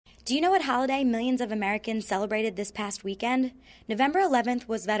Do you know what holiday millions of Americans celebrated this past weekend? November 11th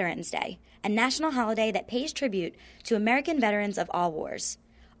was Veterans Day, a national holiday that pays tribute to American veterans of all wars.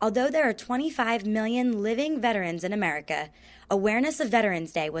 Although there are 25 million living veterans in America, awareness of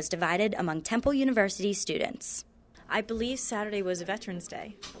Veterans Day was divided among Temple University students. I believe Saturday was Veterans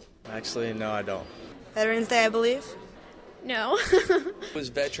Day. Actually, no, I don't. Veterans Day, I believe. No. It was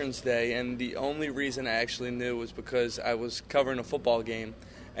Veterans Day, and the only reason I actually knew was because I was covering a football game,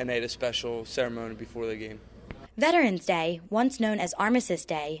 and they had a special ceremony before the game. Veterans Day, once known as Armistice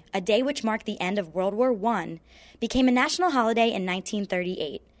Day, a day which marked the end of World War I, became a national holiday in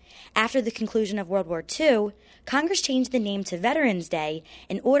 1938. After the conclusion of World War II, Congress changed the name to Veterans Day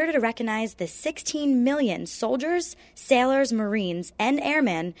in order to recognize the 16 million soldiers, sailors, Marines, and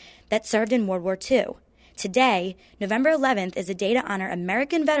airmen that served in World War II. Today, November 11th is a day to honor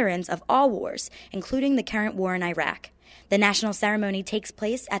American veterans of all wars, including the current war in Iraq. The national ceremony takes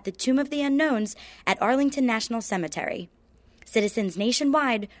place at the Tomb of the Unknowns at Arlington National Cemetery. Citizens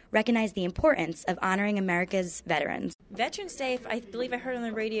nationwide recognize the importance of honoring America's veterans. Veterans Day, I believe I heard on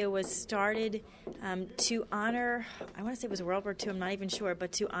the radio, was started to honor, I want to say it was World War II, I'm not even sure,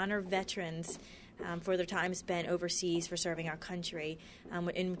 but to honor veterans for their time spent overseas for serving our country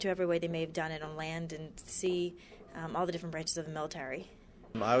in whichever way they may have done it on land and sea, all the different branches of the military.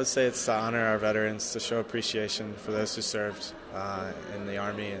 I would say it's to honor our veterans, to show appreciation for those who served in the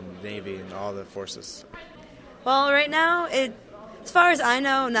Army and Navy and all the forces. Well, right now, as far as I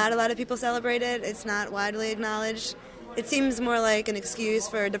know, not a lot of people celebrate it. It's not widely acknowledged. It seems more like an excuse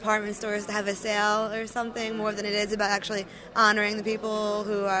for department stores to have a sale or something more than it is about actually honoring the people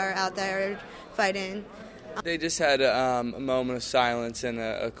who are out there fighting. They just had a moment of silence and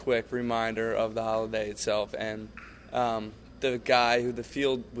a quick reminder of the holiday itself. And the guy who the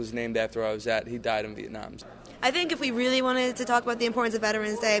field was named after I was at, he died in Vietnam. I think if we really wanted to talk about the importance of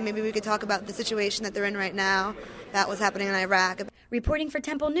Veterans Day, maybe we could talk about the situation that they're in right now, about what's happening in Iraq. Reporting for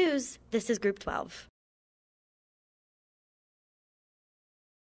Temple News, this is Group 12.